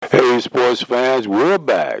sports fans, we're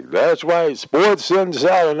back. That's right, Sports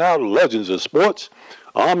Inside and Out, Legends of Sports.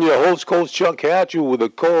 I'm your host, Coach Chuck Hatcher, with a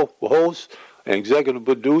co-host and executive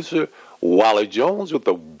producer, Wally Jones, with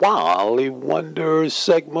the Wali Wonder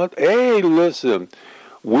Segment. Hey, listen,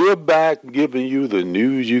 we're back giving you the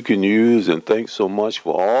news you can use, and thanks so much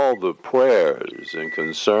for all the prayers and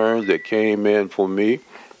concerns that came in for me.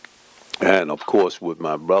 And, of course, with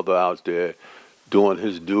my brother out there doing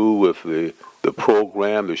his due with the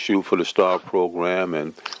program, the Shoot for the Star program.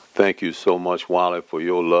 And thank you so much, Wally, for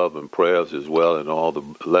your love and prayers as well, and all the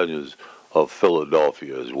legends of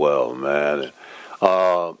Philadelphia as well, man.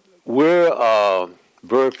 We're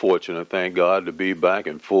very fortunate, thank God, to be back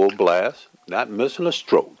in full blast, not missing a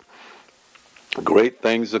stroke. Great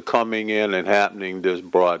things are coming in and happening this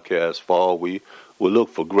broadcast fall. We look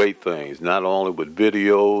for great things, not only with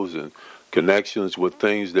videos and connections with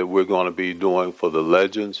things that we're going to be doing for the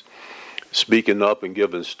legends, speaking up and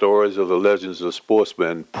giving stories of the legends of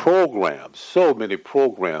sportsmen, programs, so many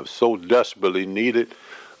programs, so desperately needed,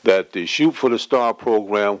 that the Shoot for the Star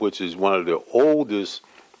program, which is one of the oldest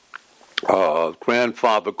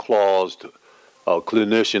grandfather claused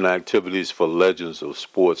clinician activities for legends of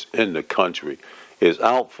sports in the country, is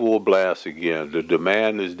out full blast again. The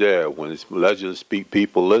demand is there. When legends speak,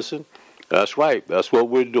 people listen. That's right. That's what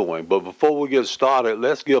we're doing. But before we get started,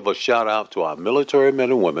 let's give a shout out to our military men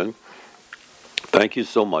and women. Thank you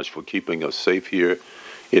so much for keeping us safe here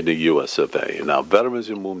in the USFA, and our veterans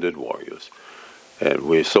and wounded warriors. And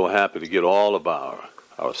we're so happy to get all of our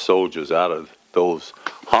soldiers out of those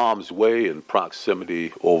harm's way and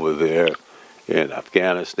proximity over there in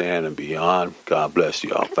Afghanistan and beyond. God bless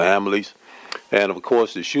you, our families. And, of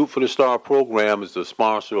course, the Shoot for the Star program is the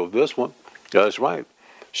sponsor of this one. That's right.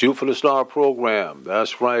 Shoot for the Star program.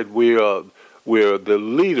 That's right. We're the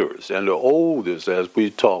leaders and the oldest, as we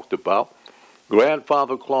talked about,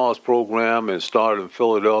 grandfather clause program, and started in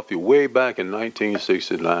Philadelphia way back in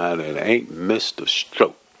 1969, and ain't missed a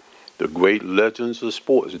stroke. The great legends of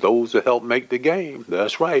sports, those that help make the game.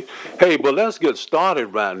 That's right. Hey, but let's get started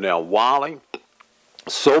right now. Wally,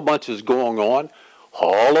 so much is going on.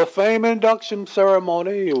 Hall of Fame induction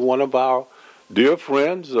ceremony. One of our dear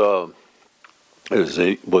friends was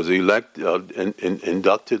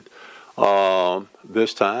inducted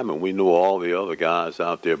this time, and we knew all the other guys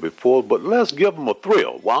out there before, but let's give them a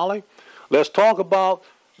thrill. Wally, let's talk about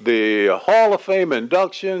the Hall of Fame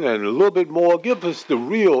induction and a little bit more. Give us the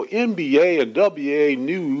real NBA and WA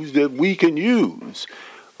news that we can use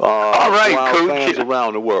all right, for our Coach. fans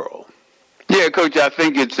around the world. Yeah, Coach, I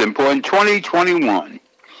think it's important. 2021.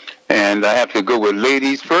 And I have to go with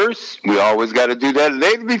ladies first. We always got to do that.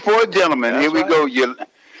 Lady before gentlemen. That's Here we right. go.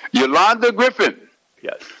 Yolanda Griffin.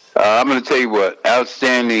 Yes. I'm going to tell you what.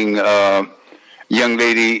 Outstanding young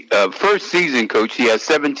lady. First season, Coach. She has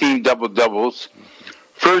 17 double-doubles.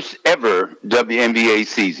 First ever WNBA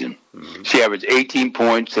season. Mm-hmm. She averaged 18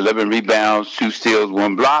 points, 11 rebounds, 2 steals,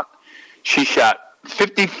 1 block. She shot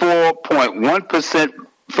 54.1%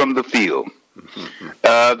 from the field.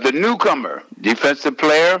 Mm-hmm. The newcomer, defensive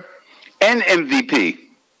player, and MVP.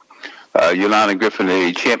 Yolanda Griffin,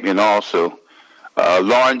 a champion also.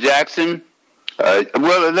 Lauren Jackson.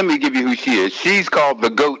 Well, let me give you who she is. She's called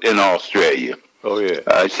the GOAT in Australia. Oh,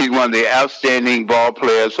 yeah. She's one of the outstanding ball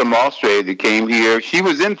players from Australia that came here. She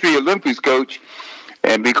was in 3 Olympics, Coach,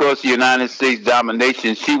 and because of the United States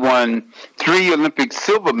domination, she won 3 Olympic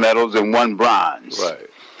silver medals and 1 bronze. Right.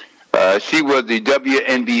 She was the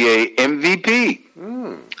WNBA MVP.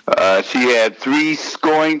 She had 3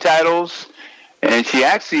 scoring titles, and she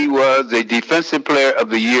actually was a Defensive Player of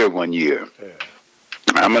the Year one year. Yeah.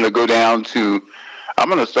 I'm going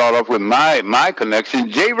to start off with my connection,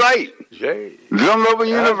 Jay Wright. Villanova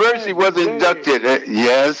University was inducted.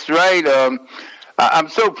 Yes, right. I'm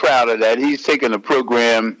so proud of that. He's taken a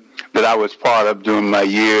program that I was part of during my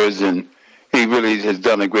years, and he really has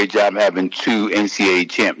done a great job having 2 NCAA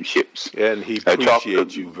championships. And he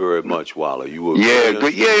appreciates you very much, Wally. You were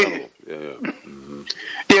good. Yeah. Mm-hmm.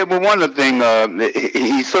 Yeah, but one of the things,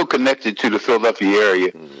 he's so connected to the Philadelphia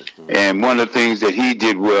area, mm-hmm. and one of the things that he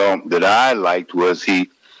did well that I liked was he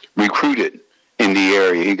recruited in the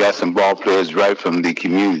area. He got some ball players right from the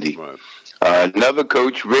community. Right. Another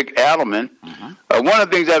coach, Rick Alleman. Mm-hmm. One of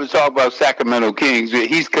the things I was talking about Sacramento Kings,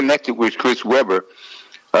 he's connected with Chris Webber,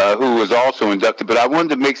 who was also inducted. But I wanted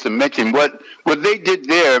to make some mention. What they did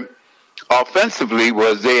there offensively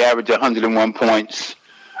was they averaged 101 points,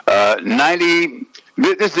 90.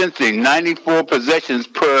 This is interesting. 94 possessions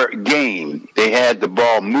per game. They had the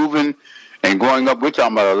ball moving and going up. We're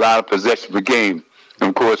talking about a lot of possessions per game. And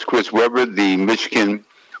of course, Chris Webber, the Michigan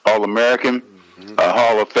All-American. a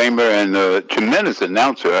Hall of Famer and a tremendous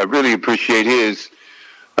announcer. I really appreciate his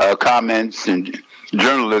comments and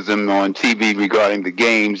journalism on TV regarding the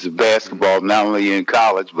games of basketball, not only in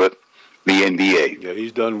college but the NBA. Yeah,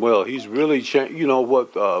 he's done well. He's really changed. You know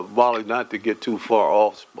what, Wally, not to get too far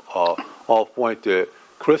off point there,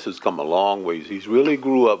 Chris has come a long ways. He's really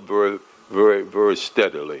grew up very, very, very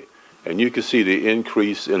steadily. And you can see the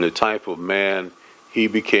increase in the type of man he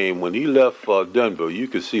became. When he left Denver, you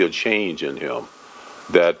could see a change in him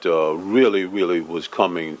that really, really was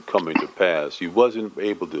coming to pass. He wasn't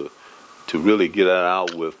able to really get that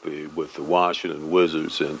out with the Washington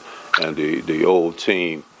Wizards and the old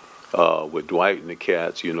team with Dwight and the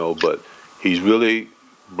Cats, you know. But he's really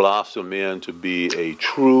blossomed into be a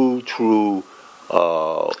true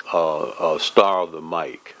star of the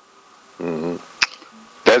mic. Mm-hmm.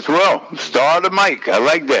 That's well, star of the mic. I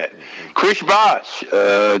like that. Mm-hmm. Chris Bosh,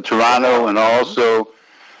 Toronto, and also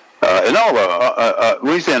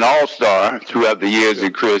he's an all-star throughout the years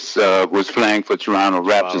that Chris was playing for Toronto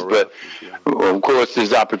Raptors. But of course,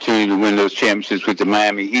 his opportunity to win those championships with the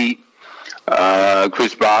Miami Heat.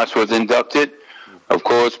 Chris Bosh was inducted. Of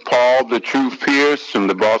course, Paul the Truth Pierce from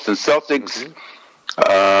the Boston Celtics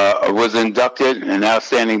was inducted, an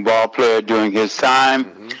outstanding ball player during his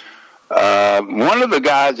time. One of the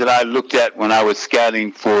guys that I looked at when I was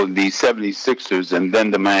scouting for the 76ers and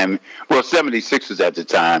then the 76ers at the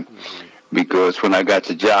time, because when I got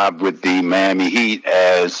the job with the Miami Heat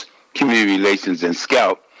as community relations and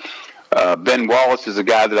scout, Ben Wallace is a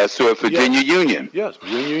guy that I saw at Virginia Union. Yes,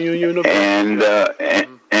 Virginia Union.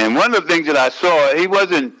 And one of the things that I saw, he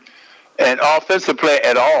wasn't an offensive player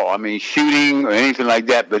at all. I mean, shooting or anything like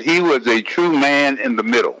that, but he was a true man in the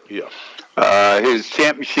middle. Yeah. His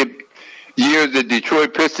championship years at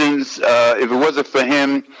Detroit Pistons, if it wasn't for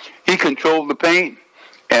him, he controlled the paint.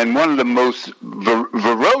 And one of the most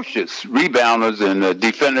ferocious rebounders and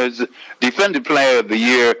defended player of the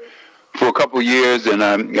year for a couple of years, and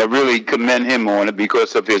I really commend him on it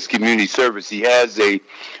because of his community service. He has a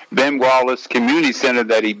Ben Wallace Community Center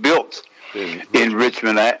that he built in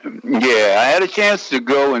Richmond. I had a chance to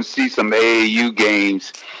go and see some AAU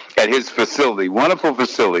games at his facility. Wonderful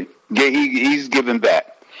facility. He's giving back.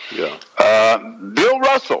 Yeah. Bill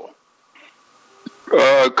Russell,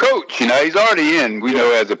 coach. You know, he's already in. We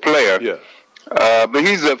know as a player. Yeah. But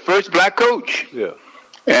he's the first black coach. Yeah.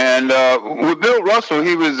 And with Bill Russell,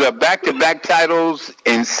 he was back-to-back titles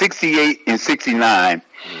in '68 and '69,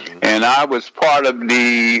 and I was part of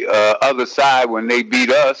the other side when they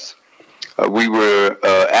beat us. We were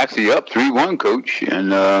actually up 3-1, Coach,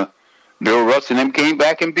 and Bill Russell and them came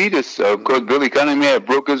back and beat us. Of course, Billy Cunningham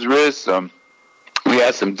broke his wrist. We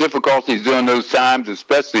had some difficulties during those times,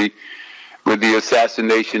 especially with the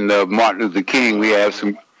assassination of Martin Luther King. We have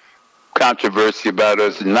some controversy about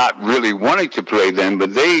us not really wanting to play then,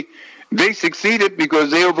 but they succeeded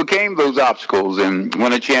because they overcame those obstacles and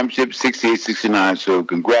won a championship 68-69. So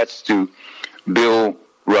congrats to Bill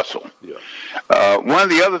Russell. Yeah. One of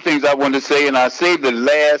the other things I want to say, and I saved the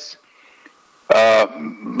last,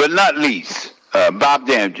 but not least, Bob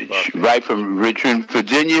Dandridge, right from Richmond,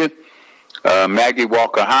 Virginia, Maggie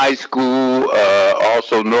Walker High School,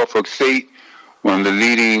 also Norfolk State, one of the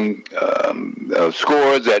leading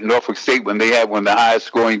scorers at Norfolk State when they had one of the highest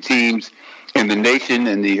scoring teams in the nation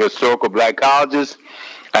in the historical black colleges.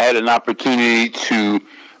 I had an opportunity to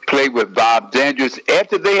play with Bob Dandridge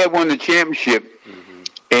after they had won the championship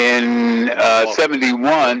in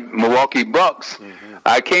 71, Milwaukee Bucks.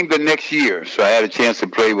 I came the next year, so I had a chance to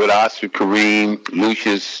play with Oscar Kareem,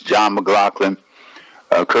 Lucius, John McLaughlin,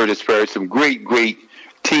 Curtis Perry, some great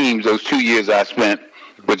teams those 2 years I spent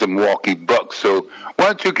with the Milwaukee Bucks. So I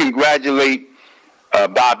want to congratulate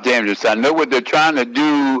Bob Dandridge. I know what they're trying to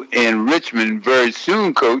do in Richmond very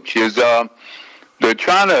soon, Coach, is they're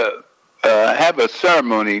trying to have a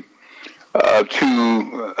ceremony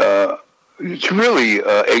to really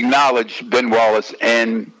acknowledge Ben Wallace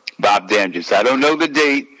and Bob Dandridge. I don't know the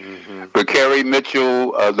date, but Kerry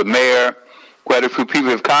Mitchell, the mayor, quite a few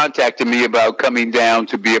people have contacted me about coming down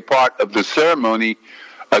to be a part of the ceremony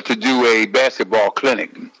to do a basketball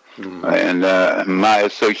clinic. And my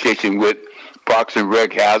association with Parks and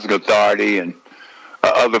Rec, Housing Authority, and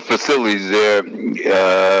other facilities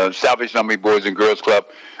there, Salvation Army Boys and Girls Club.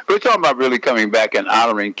 We're talking about really coming back and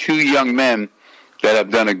honoring two young men that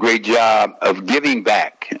have done a great job of giving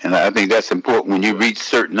back. And I think that's important when you reach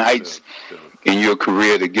certain heights in your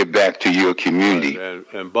career to give back to your community.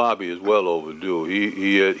 And Bobby is well overdue.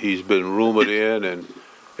 He's been rumored in,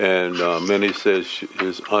 and many says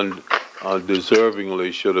is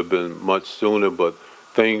undeservingly should have been much sooner, but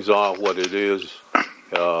things are what it is.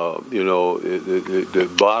 The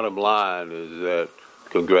bottom line is that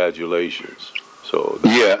congratulations. So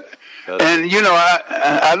yeah, and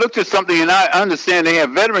I looked at something, and I understand they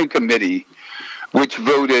have veteran committee which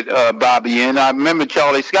voted Bobby in. I remember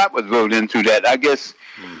Charlie Scott was voted into that. I guess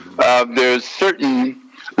there's certain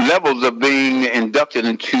levels of being inducted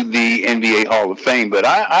into the NBA Hall of Fame, but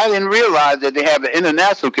I didn't realize that they have an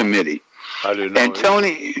international committee. I didn't know. And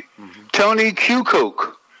Tony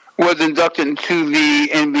Kukoc was inducted into the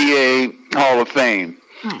NBA Hall of Fame.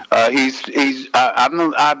 I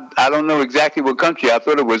don't know exactly what country. I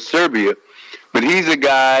thought it was Serbia, but he's a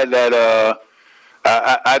guy that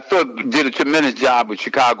I thought did a tremendous job with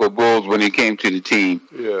Chicago Bulls when he came to the team.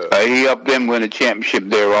 Yeah. He helped them win a championship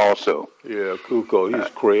there also. Yeah, Kukoc, he's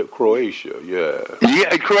Croatia, yeah.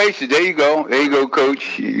 Yeah, Croatia, there you go,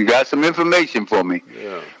 Coach. You got some information for me.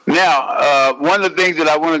 Yeah. Now, one of the things that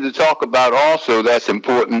I wanted to talk about also that's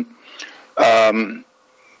important,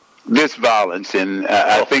 this violence, and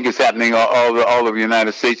I think it's happening all over the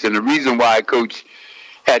United States, and the reason why Coach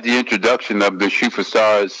had the introduction of the Shoot for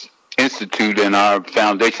Stars Institute and our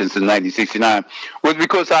foundation since 1969 was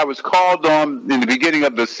because I was called on in the beginning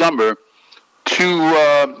of the summer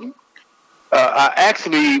to I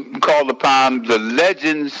actually called upon the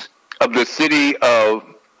legends of the city of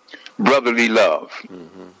brotherly love,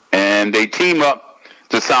 and they team up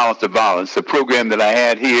to silence the violence, a program that I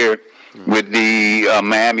had here with the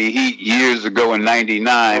Miami Heat years ago in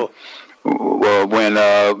 '99 when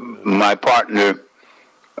my partner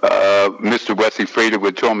Mr. Wesley Frater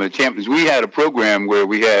with Tournament of Champions. We had a program where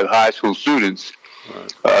we had high school students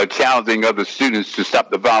challenging other students to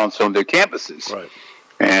stop the violence on their campuses. Right.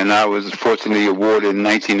 And I was fortunately awarded in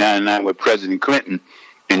 1999 with President Clinton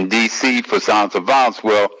in D.C. for silence of violence.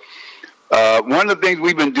 Well, one of the things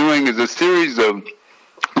we've been doing is a series of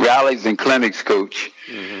rallies and clinics, Coach.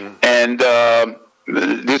 And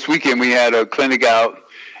this weekend we had a clinic out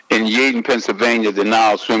in Yeadon, Pennsylvania, the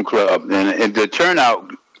Nile Swim Club. And the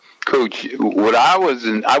turnout, Coach, I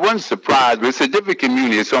wasn't surprised, but it's a different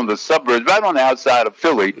community. It's on the suburbs, right on the outside of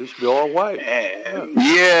Philly. It's all white.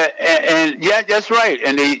 Yeah, that's right.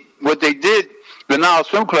 And what they did, the Nile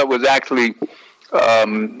Swim Club was actually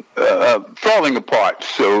falling apart.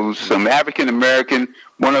 So some African American,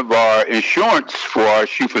 one of our insurance for our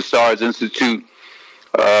Shoot for Stars Institute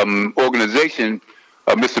organization,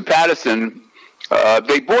 Mr. Patterson,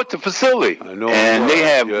 they bought the facility. I know. And they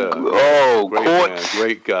have, great courts. Man,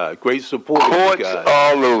 great guy. Great support. Courts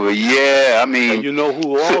all over. Yeah, I mean. And you know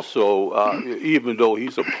who also, even though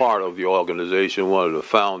he's a part of the organization, one of the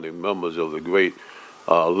founding members of the great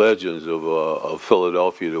legends of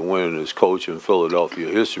Philadelphia, the winningest coach in Philadelphia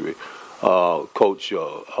history, Coach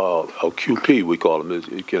QP, we call him,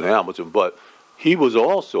 Ken Hamilton. But he was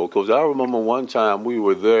also, because I remember one time we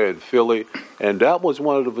were there in Philly, and that was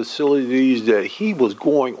one of the facilities that he was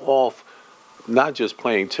going off, not just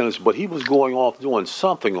playing tennis, but he was going off doing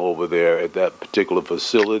something over there at that particular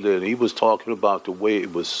facility, and he was talking about the way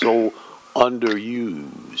it was so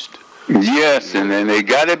underused. Yes, and then they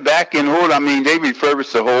got it back in order. I mean, they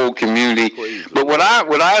refurbished the whole community. Crazy. But what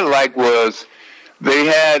I liked was they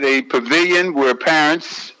had a pavilion where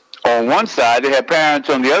parents on one side, they had parents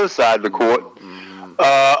on the other side of the court.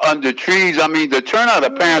 Under trees. I mean, the turnout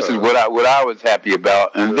of parents is what I was happy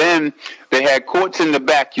about. And then they had courts in the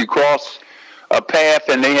back. You cross a path,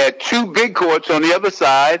 and they had two big courts on the other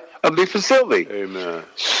side of the facility. Amen.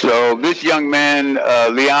 So this young man,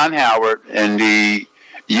 Leon Howard, and the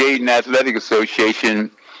Yeadon Athletic Association,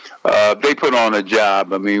 they put on a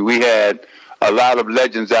job. I mean, we had a lot of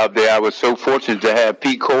legends out there. I was so fortunate to have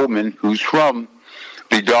Pete Coleman, who's from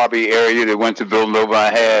the Darby area that went to Villanova.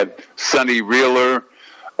 I had Sonny Reeler,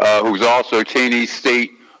 who's also Cheney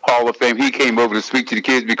State Hall of Fame. He came over to speak to the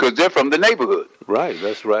kids because they're from the neighborhood. Right,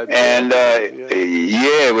 that's right. And,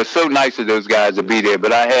 it was so nice of those guys to be there.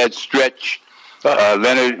 But I had Stretch,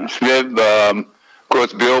 Leonard Smith, of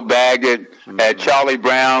course, Bill Baggett, had Charlie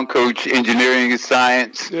Brown, coach engineering and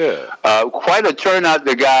science. Yeah. Quite a turnout.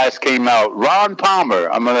 The guys came out. Ron Palmer.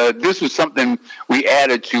 This was something we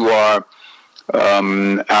added to our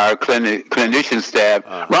clinician staff.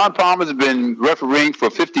 Ron Palmer's been refereeing for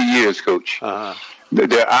 50 years, Coach.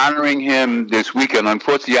 They're honoring him this weekend.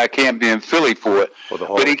 Unfortunately, I can't be in Philly for it.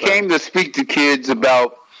 But he came to speak to kids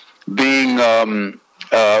about being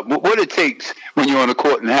what it takes when you're on the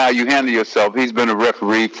court and how you handle yourself. He's been a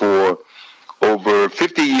referee for over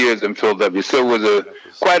 50 years in Philadelphia, so it was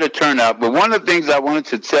quite a turnout. But one of the things I wanted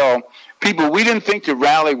to tell people, we didn't think the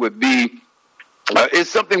rally would be. It's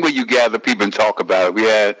something where you gather people and talk about it. We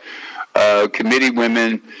had committee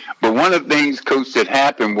women, but one of the things, Coach, that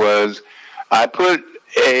happened was I put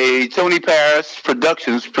Tony Paris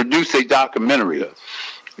Productions produced a documentary. Yes.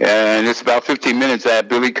 And it's about 15 minutes. I had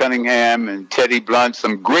Billy Cunningham and Teddy Blunt,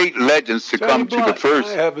 some great legends to come to the first.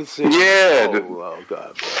 I haven't seen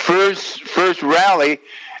God. First rally.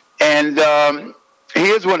 And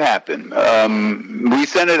here's what happened. We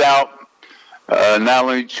sent it out not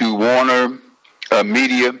only to Warner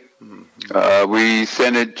Media. We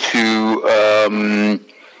sent it to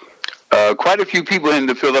quite a few people in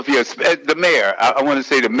the Philadelphia. The mayor, I want to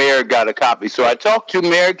say the mayor got a copy. So I talked to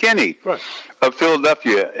Mayor Kenny of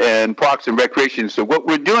Philadelphia and Parks and Recreation. So what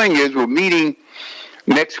we're doing is we're meeting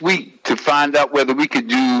next week to find out whether we could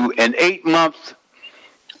do an 8-month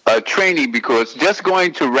training, because just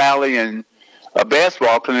going to rally and a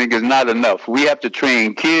basketball clinic is not enough. We have to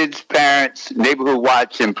train kids, parents, neighborhood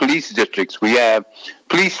watch, and police districts. We have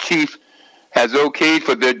police chief has okayed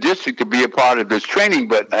for their district to be a part of this training.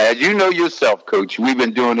 But as you know yourself, Coach, we've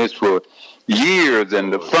been doing this for years,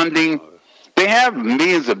 and the funding, they have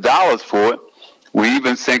millions of dollars for it. We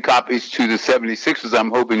even sent copies to the 76ers.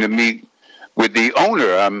 I'm hoping to meet with the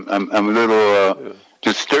owner. I'm a little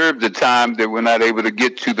disturbed the time that we're not able to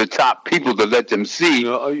get to the top people to let them see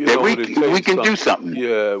that we can do something.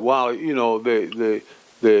 Yeah, well,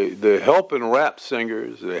 they're helping rap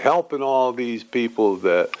singers. They're helping all these people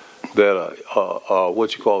that are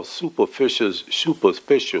what you call superficially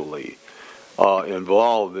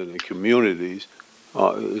involved in the communities.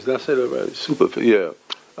 Is that said right? Yeah.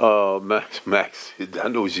 Max, I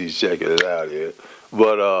know she's checking it out here,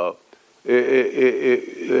 but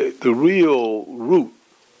the real root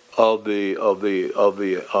of the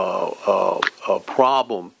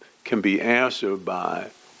problem can be answered by,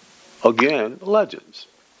 again, legends.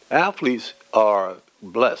 Athletes are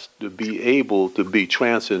blessed to be able to be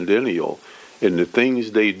transcendental in the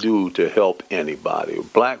things they do to help anybody,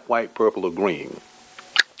 black, white, purple, or green.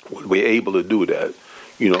 We're able to do that.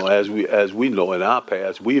 As we know in our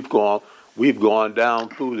past, we've gone down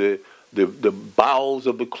through the bowels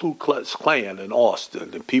of the Ku Klux Klan in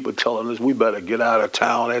Austin, and people telling us we better get out of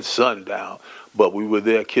town at sundown. But we were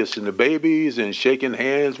there kissing the babies and shaking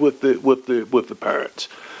hands with the parents,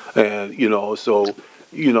 and so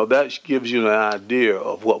that gives you an idea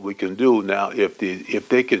of what we can do now. If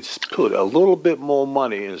they could put a little bit more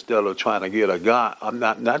money instead of trying to get a guy, I'm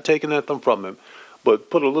not taking anything from him,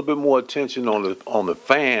 but put a little bit more attention on the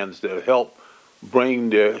fans that help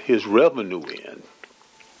bring his revenue in.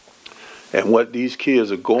 And what these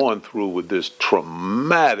kids are going through with this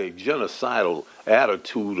traumatic, genocidal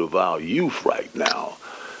attitude of our youth right now,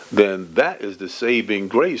 then that is the saving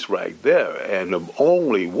grace right there. And the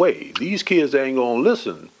only way, these kids ain't going to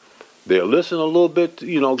listen. They'll listen a little bit,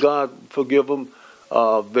 God forgive them.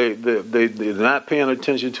 They're not paying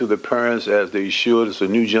attention to the parents as they should. It's a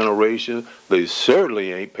new generation. They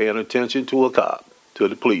certainly ain't paying attention to a cop, to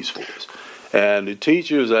the police force. And the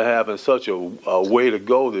teachers are having such a way to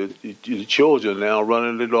go that the children now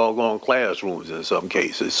running the doggone classrooms in some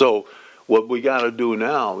cases. So what we got to do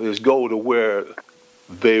now is go to where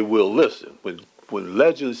they will listen. When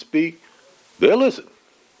legends speak, they'll listen.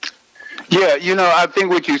 Yeah, I think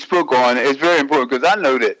what you spoke on is very important, because I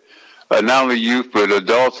know that not only youth but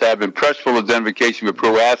adults have impressionable identification with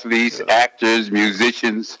pro athletes, actors,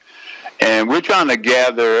 musicians, and we're trying to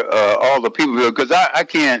gather all the people, because I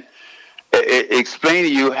can't explain to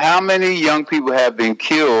you how many young people have been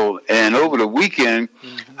killed, and over the weekend,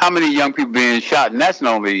 how many young people being shot. And that's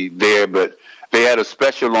not only there, but they had a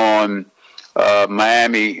special on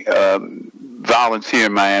Miami, violence here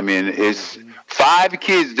in Miami, and it's 5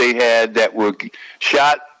 kids they had that were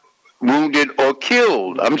shot, wounded, or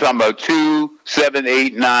killed. I'm talking about 2, 7,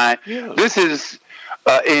 8, 9. Yeah. This is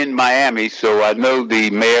in Miami, so I know the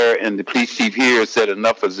mayor and the police chief here said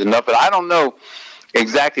enough is enough, but I don't know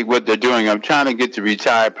exactly what they're doing. I'm trying to get the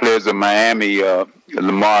retired players of Miami,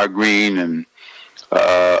 Lamar Green and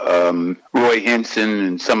Roy Henson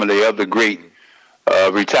and some of the other great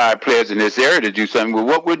retired players in this area to do something. Well,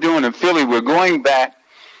 what we're doing in Philly, we're going back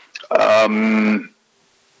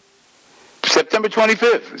September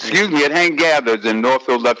 25th, at Hank Gathers in North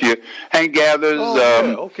Philadelphia. Hank Gathers,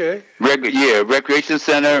 Recreation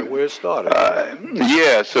Center. Where it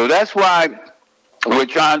started. So that's why we're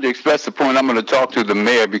trying to express the point. I'm going to talk to the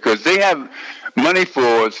mayor, because they have money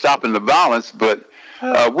for stopping the violence, but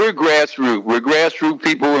we're grassroots. We're grassroots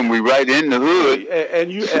people, and we're right in the hood.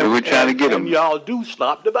 We're trying to get them. And y'all do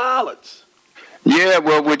stop the violence. Yeah,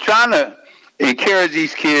 well, we're trying to encourage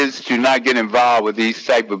these kids to not get involved with these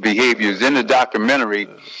type of behaviors. In the documentary,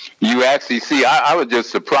 you actually see, I was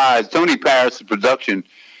just surprised. Tony Paris' production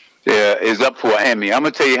is up for an Emmy. I'm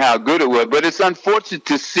going to tell you how good it was, but it's unfortunate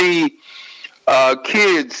to see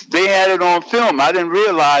kids, they had it on film. I didn't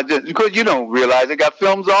realize it because you don't realize they got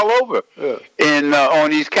films all over and on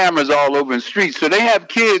these cameras all over the streets. So they have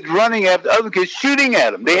kids running after other kids, shooting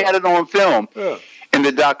at them. They had it on film. And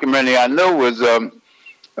the documentary I know was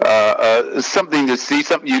something to see,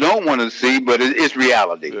 something you don't want to see, but it's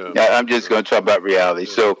reality. I'm just going to talk about reality.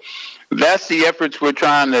 So that's the efforts we're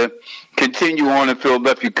trying to continue on in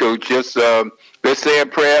Philadelphia, Coach. Just let's say a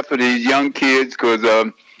prayer for these young kids because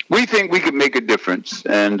we think we could make a difference.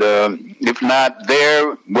 And if not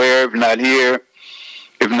there, where? If not here,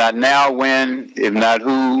 if not now, when? If not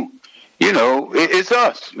who? You know, it's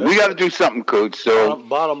us. We got to do something, Coach. So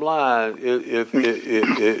bottom line, if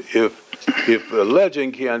a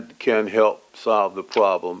legend can help solve the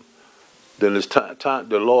problem, then it's time.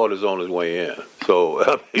 The Lord is on His way in.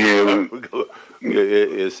 So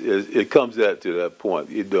it comes to that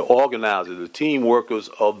point. The organizers, the team workers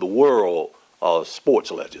of the world are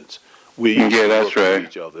sports legends. We that's right.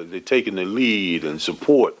 Each other. They're taking the lead and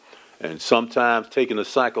support, and sometimes taking the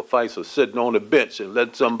sacrifice of sitting on the bench and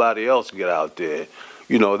let somebody else get out there.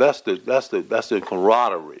 You know, that's the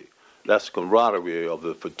camaraderie. That's the camaraderie of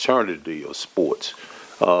the fraternity of sports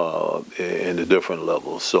in the different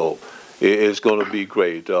levels. So it's going to be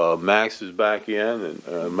great. Max is back in,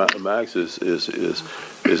 and Max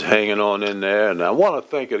is hanging on in there. And I want to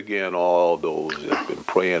thank again all those that have been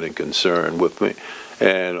praying and concerned with me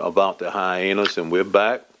and about the hyenas. And we're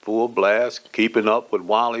back full blast. Keeping up with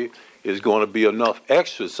Wali is going to be enough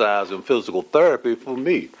exercise and physical therapy for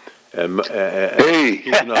me. And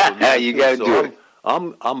keeping up with you got to do it.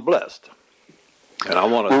 I'm blessed, and I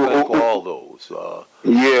want to thank all those.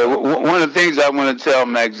 One of the things I want to tell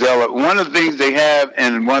Maxella, one of the things they have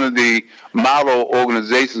in one of the model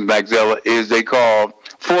organizations, Maxella, is they call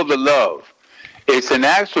For the Love. It's an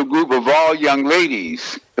actual group of all young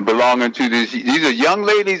ladies belonging to this. These are young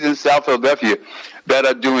ladies in South Philadelphia that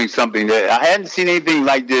are doing something that I hadn't seen anything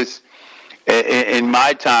like this in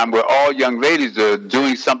my time, where all young ladies are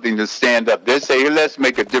doing something to stand up. They say, hey, let's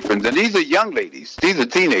make a difference. And these are young ladies. These are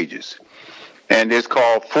teenagers. And it's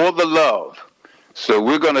called For the Love. So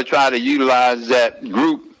we're going to try to utilize that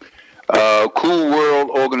group, Cool World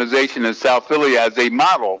organization in South Philly, as a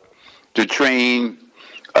model to train,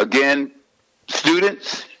 again,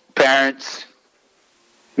 students, parents,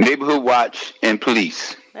 neighborhood watch, and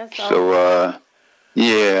police. That's awesome. So,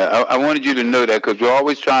 I wanted you to know that because we're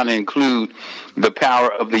always trying to include the power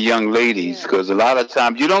of the young ladies, because a lot of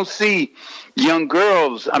times you don't see young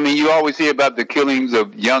girls. I mean, you always hear about the killings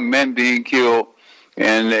of young men being killed,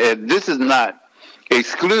 and this is not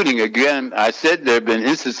excluding. Again, I said there have been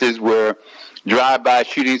instances where drive-by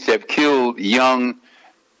shootings have killed young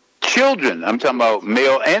children. I'm talking about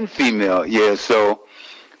male and female. So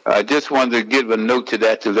I just wanted to give a note to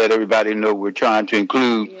that to let everybody know we're trying to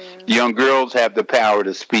include young girls have the power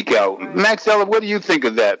to speak out. Right. Maxella, what do you think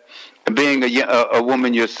of that, being a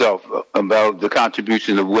woman yourself, about the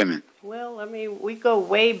contribution of women? Well, I mean, we go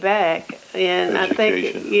way back, and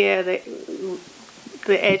Education. I think,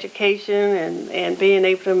 the education and being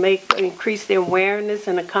able to increase the awareness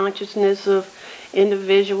and the consciousness of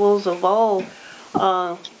individuals of all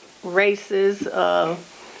races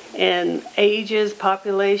and ages,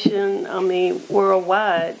 population, I mean,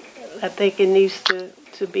 worldwide. I think it needs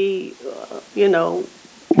to be,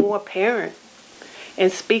 more apparent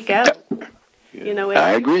and speak out,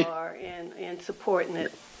 I agree. And supporting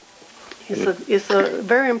it. It's a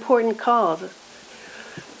very important cause.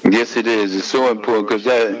 Yes, it is. It's so important because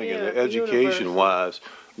education-wise,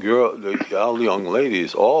 all young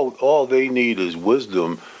ladies, all they need is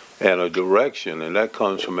wisdom and a direction, and that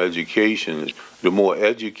comes from education. The more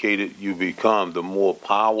educated you become, the more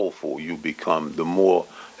powerful you become, the more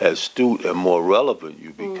astute and more relevant you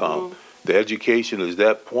become. Mm-hmm. The education is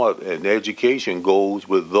that point, and the education goes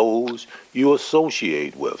with those you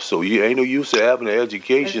associate with. So you ain't no use to having an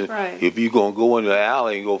education if you're going to go in the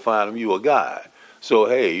alley and go find them, you a guy. So,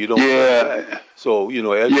 hey, you don't... So,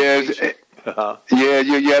 education...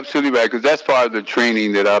 You're absolutely right, because that's part of the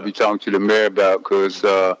training that I'll be talking to the mayor about, because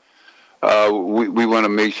we want to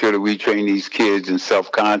make sure that we train these kids in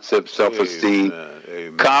self-concept, self-esteem,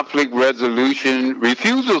 conflict resolution,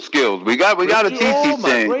 refusal skills. We got to teach these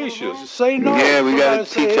things. Gracious. Say no. Yeah, we got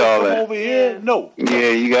to teach all that. Over here. No.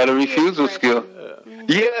 Yeah, you got a refusal skill.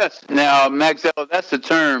 Yes. Now, Maxell, that's the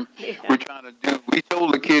term we're trying to do. We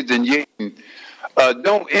told the kids in Yaden,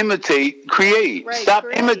 don't imitate, create. Right, Stop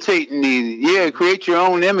imitating these. Yeah, create your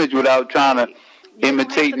own image without trying to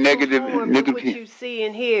imitate negative. What you see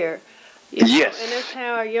and hear. Yes. And that's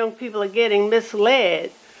how our young people are getting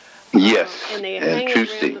misled. Yes. And they're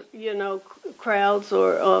hanging around, crowds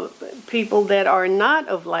or people that are not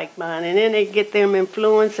of like mind, and then they get them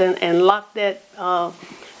influence and lock that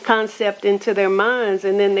concept into their minds,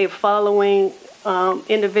 and then they're following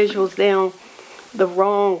individuals down the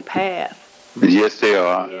wrong path. Yes, they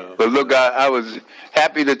are. Yeah. But look, I was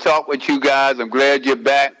happy to talk with you guys. I'm glad you're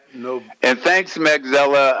back. No. And thanks,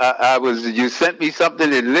 Magzella. You sent me something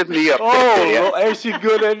that lifted me up. Oh, ain't she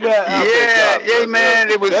good at that? Yeah, man,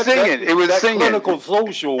 it was singing. It was singing. Clinical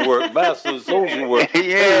social work, master of social work.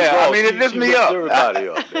 Yeah, I mean, it lifted me up. Everybody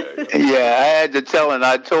up there. Yeah, I had to tell her, and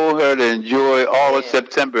I told her to enjoy all of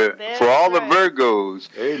September for all the Virgos.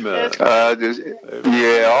 Amen.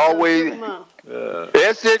 Yeah, always.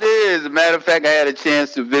 Yes, it is. As a matter of fact, I had a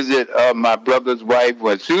chance to visit my brother's wife.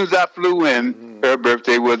 As soon as I flew in, her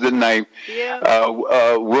birthday was the 9th.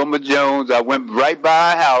 Yeah. Wilma Jones, I went right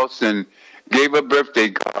by her house and gave her a birthday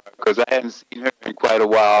card because I hadn't seen her in quite a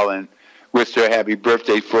while, and wished her a happy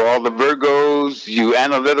birthday. For all the Virgos, you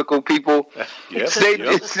analytical people. Sometimes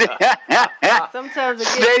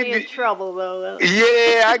it gets me in trouble, though.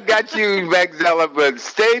 Yeah, I got you, Magzella, but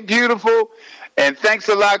stay beautiful. And thanks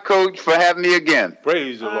a lot, Coach, for having me again.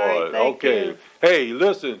 Praise the Lord. Right, okay. You. Hey,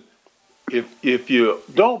 listen, if you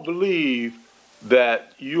don't believe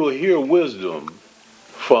that you'll hear wisdom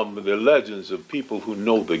from the legends of people who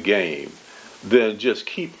know the game, then just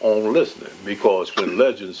keep on listening, because when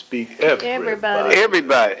legends speak,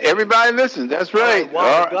 everybody listens. That's right. All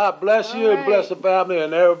right. God bless you and bless the family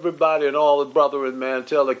and everybody and all the brethren, man.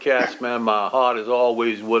 Tell the cats, man, my heart is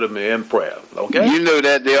always with them in prayer. Okay? You know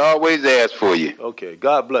that they always ask for you. Okay.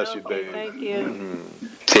 God bless you, baby. Thank you.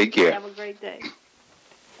 Take care. Have a great day.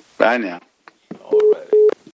 Bye now.